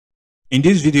In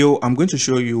this video, I'm going to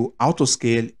show you how to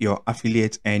scale your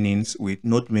affiliate earnings with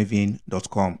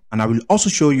NodeMaven.com, and I will also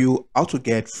show you how to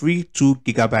get free 2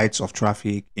 gigabytes of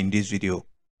traffic in this video.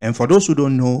 And for those who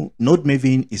don't know,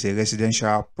 NodeMaven is a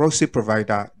residential proxy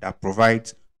provider that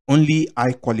provides only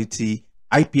high quality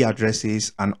IP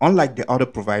addresses, and unlike the other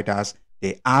providers,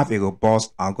 they have a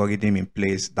robust algorithm in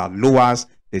place that lowers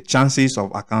the chances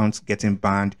of accounts getting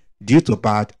banned due to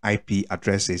bad IP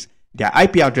addresses. Their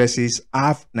IP addresses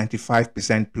have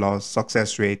 95% plus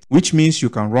success rate, which means you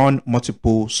can run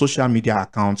multiple social media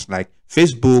accounts like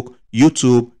Facebook,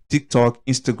 YouTube, TikTok,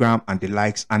 Instagram, and the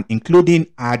likes, and including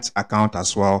ads account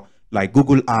as well, like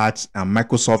Google Ads and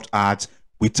Microsoft Ads,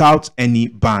 without any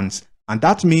bans. And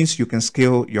that means you can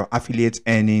scale your affiliate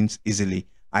earnings easily.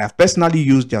 I have personally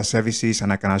used their services,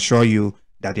 and I can assure you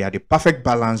that they are the perfect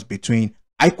balance between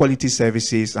high quality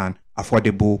services and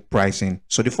affordable pricing.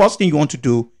 So the first thing you want to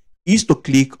do is to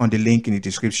click on the link in the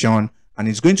description, and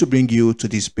it's going to bring you to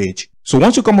this page. So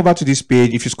once you come over to this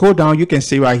page, if you scroll down, you can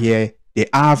see right here they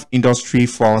have industry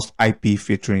first IP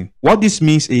filtering. What this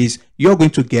means is you're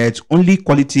going to get only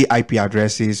quality IP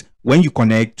addresses when you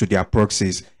connect to their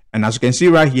proxies. And as you can see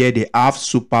right here, they have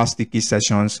super sticky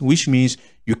sessions, which means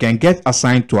you can get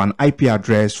assigned to an IP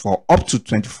address for up to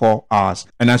 24 hours.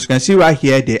 And as you can see right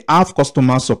here, they have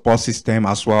customer support system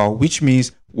as well, which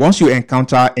means once you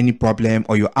encounter any problem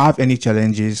or you have any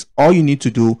challenges, all you need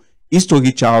to do is to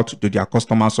reach out to their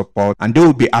customer support and they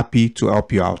will be happy to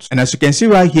help you out. And as you can see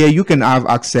right here, you can have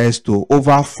access to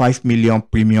over 5 million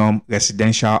premium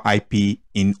residential IP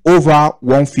in over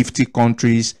 150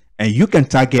 countries, and you can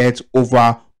target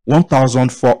over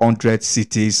 1,400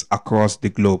 cities across the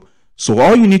globe. So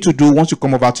all you need to do once you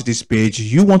come over to this page,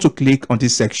 you want to click on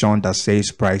this section that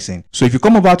says pricing. So if you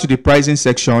come over to the pricing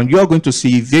section, you're going to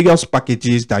see various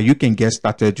packages that you can get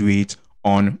started with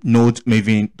on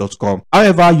NodeMaven.com.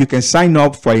 However, you can sign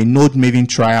up for a NodeMaven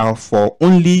trial for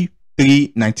only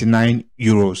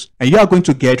 €399, and you are going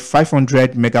to get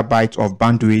 500 megabytes of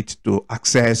bandwidth to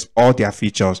access all their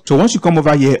features. So once you come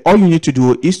over here, all you need to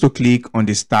do is to click on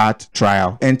the start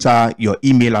trial, enter your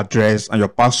email address and your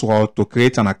password to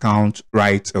create an account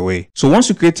right away. So once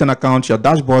you create an account, your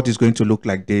dashboard is going to look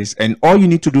like this, and all you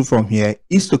need to do from here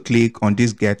is to click on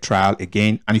this get trial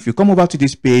again. And if you come over to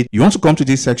this page, you want to come to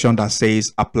this section that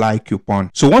says apply coupon.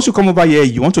 So once you come over here,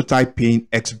 you want to type in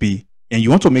XB, and you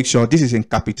want to make sure this is in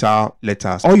capital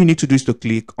letters. All you need to do is to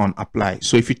click on apply.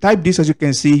 So if you type this, as you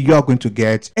can see, you are going to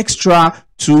get extra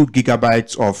 2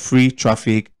 gigabytes of free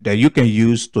traffic that you can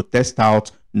use to test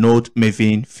out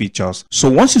NodeMaven features. So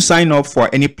once you sign up for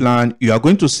any plan, you are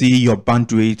going to see your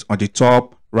bandwidth on the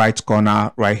top right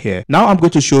corner right here. Now I'm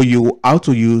going to show you how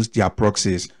to use their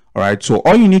proxies. All right, so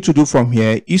all you need to do from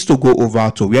here is to go over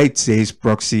to where it says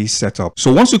proxy setup.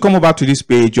 So once you come over to this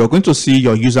page, you're going to see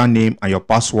your username and your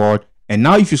password. And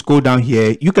now if you scroll down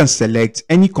here, you can select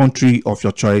any country of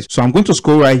your choice. So I'm going to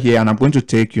scroll right here and I'm going to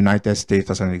take United States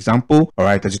as an example. All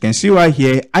right, as you can see right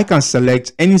here, I can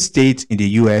select any state in the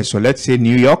US. So let's say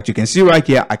New York. You can see right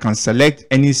here, I can select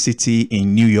any city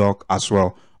in New York as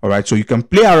well. All right, so you can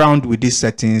play around with these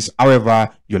settings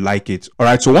however you like it. All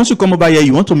right, so once you come over here,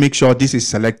 you want to make sure this is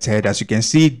selected. As you can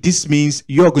see, this means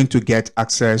you're going to get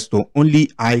access to only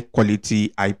high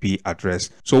quality IP address.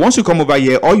 So once you come over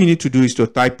here, all you need to do is to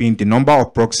type in the number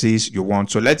of proxies you want.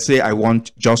 So let's say I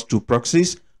want just 2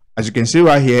 proxies. As you can see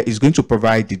right here, it's going to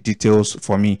provide the details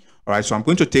for me. All right, so I'm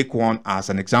going to take one as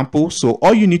an example. So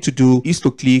all you need to do is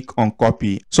to click on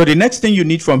copy. So the next thing you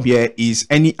need from here is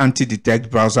any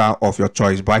anti-detect browser of your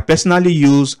choice. But I personally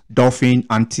use Dolphin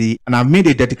Anti, and I've made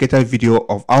a dedicated video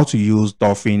of how to use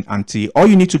Dolphin Anti. All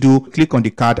you need to do, click on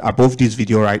the card above this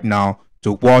video right now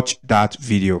to watch that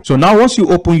video. So now once you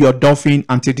open your Dolphin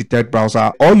Anti-Detect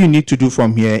browser, all you need to do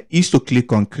from here is to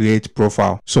click on create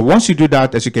profile. So once you do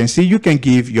that, as you can see, you can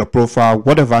give your profile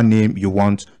whatever name you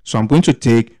want. So I'm going to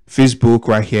take Facebook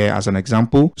right here as an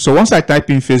example. So once I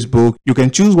type in Facebook, you can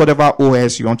choose whatever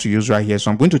OS you want to use right here. So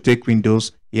I'm going to take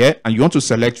Windows here, and you want to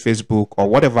select Facebook or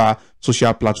whatever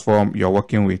social platform you're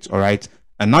working with. All right,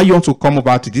 and now you want to come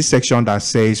over to this section that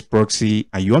says proxy,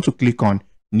 and you want to click on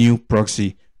new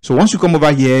proxy. So once you come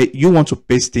over here, you want to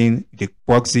paste in the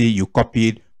proxy you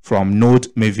copied from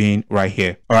NodeMaven right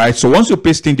here. All right, so once you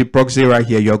paste in the proxy right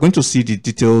here, you're going to see the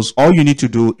details. All you need to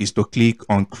do is to click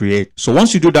on create. So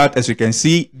once you do that, as you can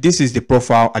see, this is the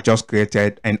profile I just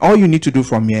created, and all you need to do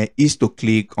from here is to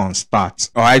click on start.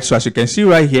 All right, so as you can see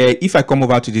right here, if I come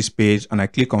over to this page and I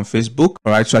click on Facebook,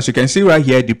 all right, so as you can see right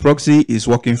here, the proxy is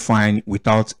working fine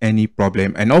without any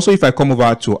problem. And also if I come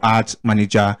over to Ads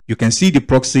Manager, you can see the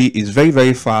proxy is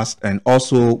very fast and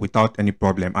also without any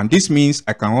problem. And this means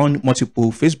I can run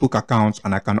multiple Facebook Facebook account,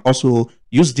 and I can also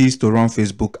use this to run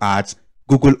Facebook ads,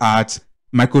 Google ads,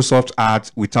 Microsoft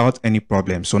ads without any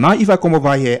problem. So now if I come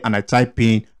over here and I type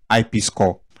in IP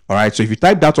score, all right, so if you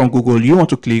type that on Google, you want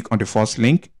to click on the first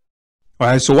link. All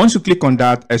right, so once you click on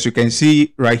that, as you can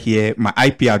see right here, my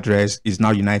IP address is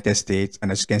now United States,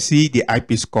 and as you can see, the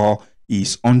IP score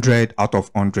is 100 out of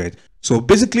 100. So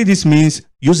basically this means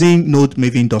using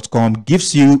NodeMaven.com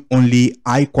gives you only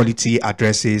high quality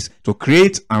addresses to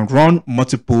create and run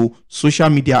multiple social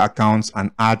media accounts and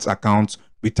ads accounts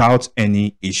without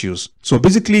any issues. So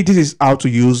basically this is how to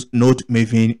use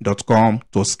NodeMaven.com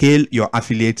to scale your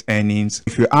affiliate earnings.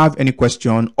 If you have any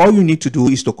question, all you need to do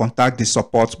is to contact the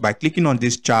support by clicking on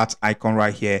this chat icon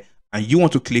right here, and you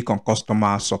want to click on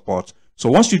customer support. So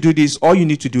once you do this, all you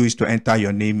need to do is to enter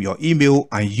your name, your email,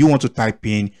 and you want to type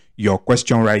in your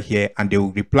question right here, and they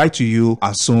will reply to you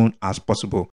as soon as possible.